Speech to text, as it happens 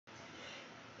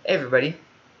Hey everybody,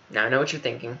 now I know what you're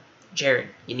thinking. Jared,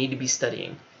 you need to be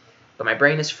studying. But my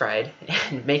brain is fried,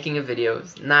 and making a video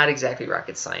is not exactly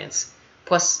rocket science.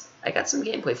 Plus, I got some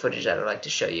gameplay footage that I'd like to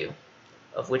show you.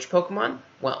 Of which Pokemon?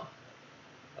 Well,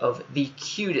 of the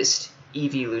cutest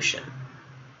Eeveelution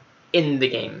in the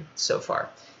game so far.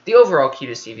 The overall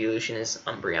cutest Eeveelution is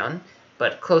Umbreon,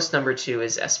 but close number 2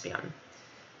 is Espeon.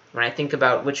 When I think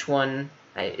about which one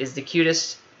is the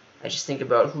cutest, I just think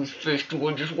about whose face do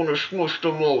I just want to smush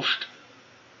the most.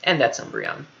 And that's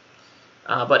Umbreon.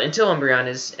 But until Umbreon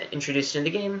is introduced in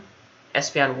the game,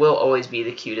 Espeon will always be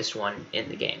the cutest one in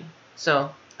the game.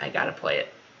 So, I gotta play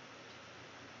it.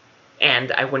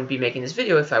 And I wouldn't be making this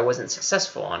video if I wasn't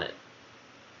successful on it.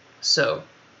 So,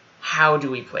 how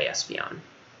do we play Espeon?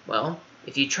 Well,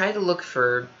 if you try to look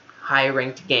for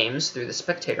high-ranked games through the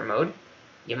spectator mode,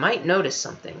 you might notice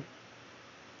something.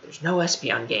 There's no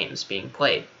Espeon games being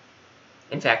played.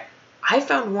 In fact, I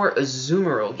found more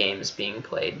Azumarill games being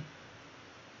played,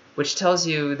 which tells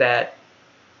you that,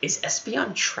 is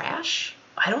Espeon trash?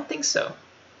 I don't think so,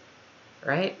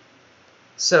 right?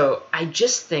 So I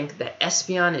just think that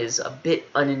Espeon is a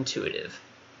bit unintuitive.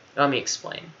 Let me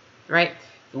explain, right?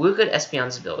 If we look at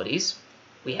Espeon's abilities,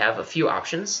 we have a few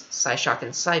options, Psyshock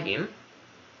and Psybeam,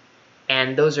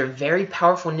 and those are very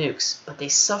powerful nukes, but they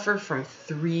suffer from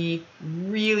 3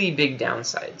 really big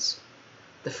downsides.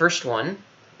 The first one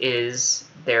is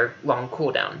their long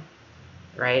cooldown,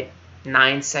 right?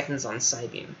 9 seconds on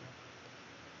Psybeam.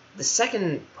 The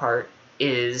second part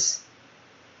is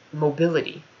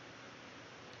mobility.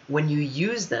 When you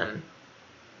use them,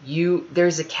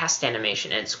 there's a cast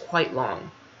animation, and it's quite long.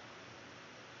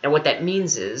 And what that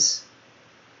means is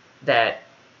that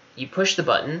you push the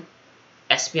button,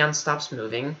 Espeon stops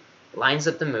moving, lines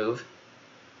up the move,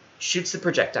 shoots the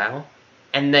projectile,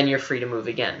 and then you're free to move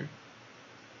again.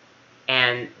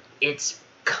 And it's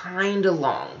kinda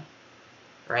long,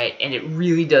 right? And it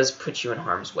really does put you in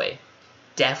harm's way.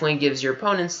 Definitely gives your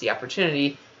opponents the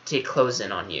opportunity to close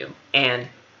in on you. And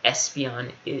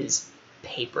Espeon is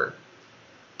paper.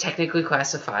 Technically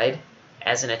classified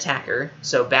as an attacker,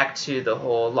 so back to the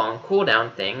whole long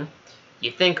cooldown thing,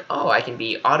 you think, oh, I can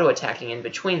be auto-attacking in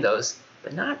between those,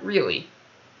 but not really.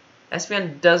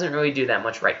 Espeon doesn't really do that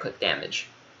much right-click damage.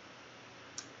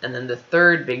 And then the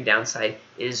third big downside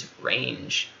is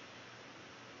range.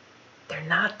 They're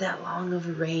not that long of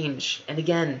a range. And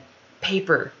again,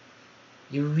 paper.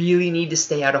 You really need to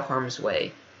stay out of harm's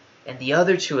way. And the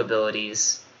other two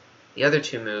abilities, the other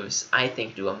two moves, I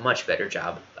think do a much better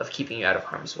job of keeping you out of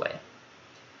harm's way.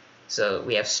 So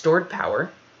we have stored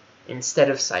power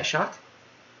instead of Psyshock,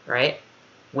 right?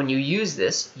 When you use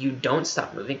this, you don't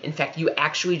stop moving. In fact, you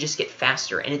actually just get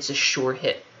faster, and it's a sure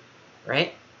hit,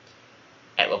 right?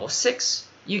 At level 6,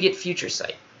 you get Future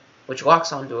Sight, which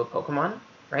locks onto a Pokemon,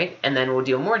 right? And then will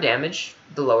deal more damage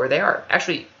the lower they are.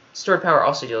 Actually, stored power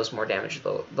also deals more damage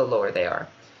the lower they are.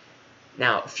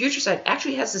 Now, Future Sight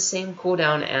actually has the same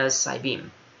cooldown as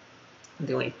Psybeam.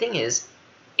 The only thing is,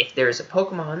 if there is a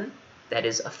Pokemon that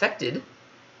is affected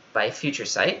by Future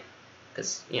Sight,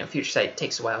 because Future Sight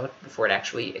takes a while before it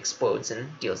actually explodes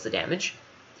and deals the damage.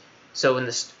 So when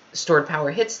the stored power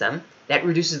hits them, that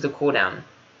reduces the cooldown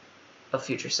of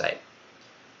Future Sight.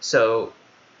 So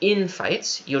in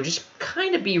fights, you'll just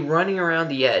kind of be running around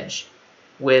the edge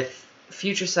with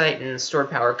Future Sight and stored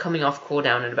power coming off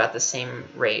cooldown at about the same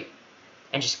rate,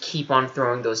 and just keep on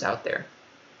throwing those out there,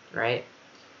 right?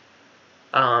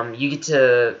 You get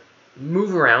to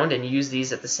move around and use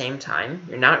these at the same time.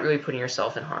 You're not really putting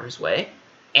yourself in harm's way,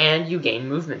 and you gain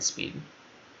movement speed.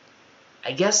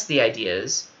 I guess the idea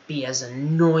is be as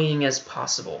annoying as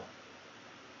possible,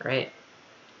 right?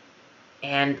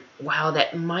 And while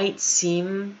that might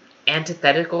seem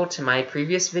antithetical to my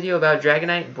previous video about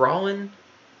Dragonite Brawlin',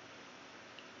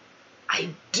 I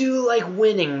do like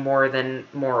winning more than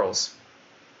morals.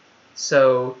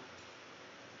 So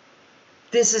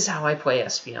this is how I play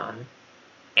Espeon,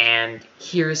 and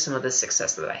here's some of the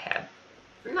success that I had.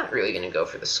 I'm not really going to go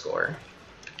for the score,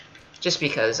 just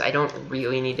because I don't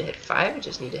really need to hit 5, I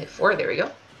just need to hit 4. There we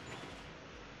go.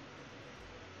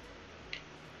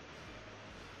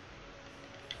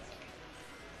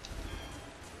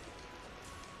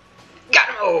 Got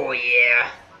him! Oh, yeah!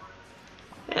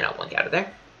 And I'll blink out of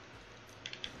there.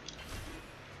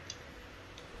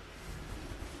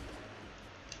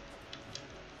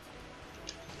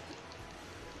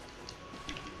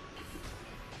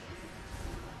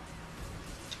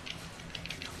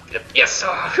 Yes!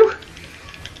 Oh,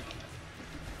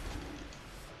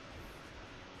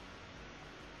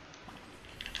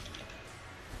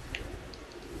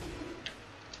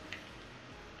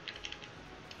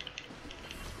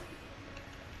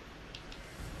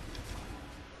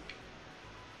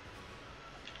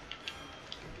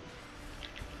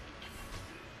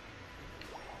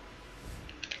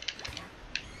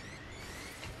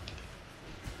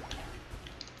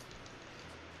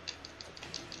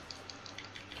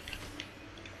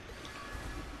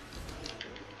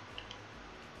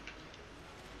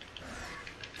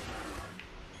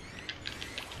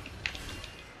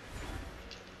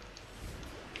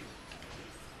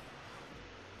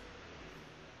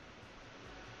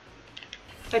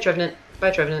 Bye, Trevenant.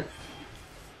 Bye, Trevenant.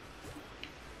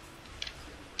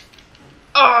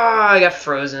 Oh, I got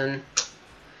frozen.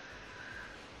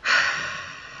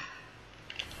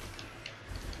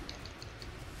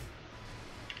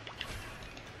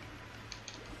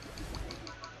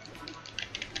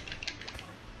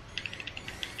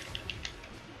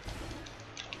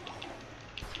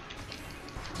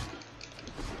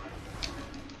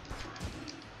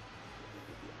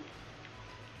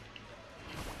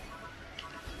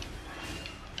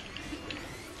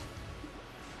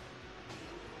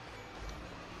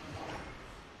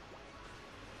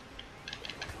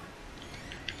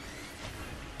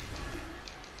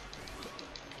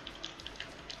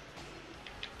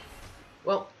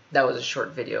 Well, that was a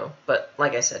short video, but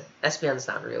like I said, Espeon's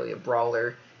not really a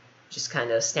brawler. Just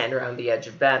kind of stand around the edge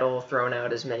of battle, throwing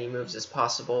out as many moves as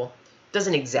possible.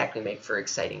 Doesn't exactly make for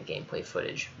exciting gameplay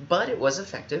footage, but it was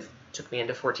effective. Took me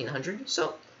into 1400,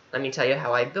 so let me tell you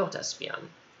how I built Espeon,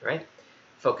 right?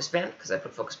 Focus Band, because I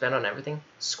put Focus Band on everything.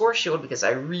 Score Shield, because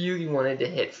I really wanted to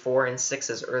hit 4 and 6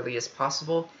 as early as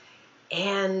possible.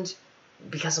 And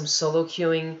because I'm solo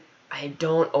queuing, I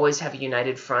don't always have a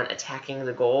united front attacking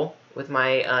the goal with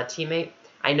my teammate.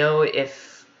 I know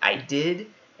if I did,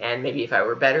 and maybe if I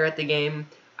were better at the game,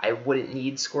 I wouldn't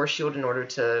need Score Shield in order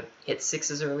to hit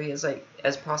 6 as early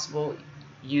as possible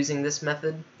using this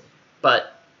method.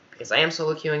 But because I am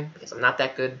solo queuing, because I'm not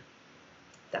that good,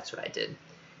 that's what I did.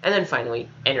 And then finally,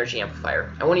 Energy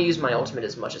Amplifier. I want to use my ultimate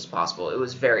as much as possible. It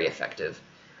was very effective.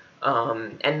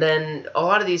 And then a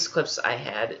lot of these clips I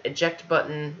had eject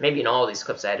button, maybe in all of these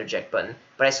clips I had eject button,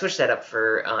 but I switched that up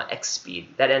for X speed.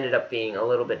 That ended up being a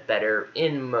little bit better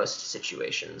in most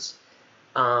situations.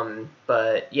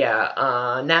 But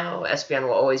yeah, now Espeon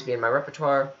will always be in my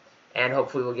repertoire, and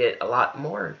hopefully we'll get a lot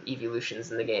more Eeveelutions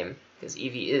in the game, because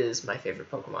Eevee is my favorite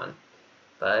Pokemon.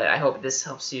 But I hope this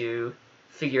helps you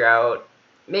figure out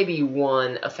maybe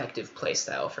one effective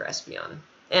playstyle for Espeon.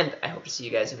 And I hope to see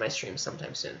you guys in my stream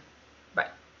sometime soon.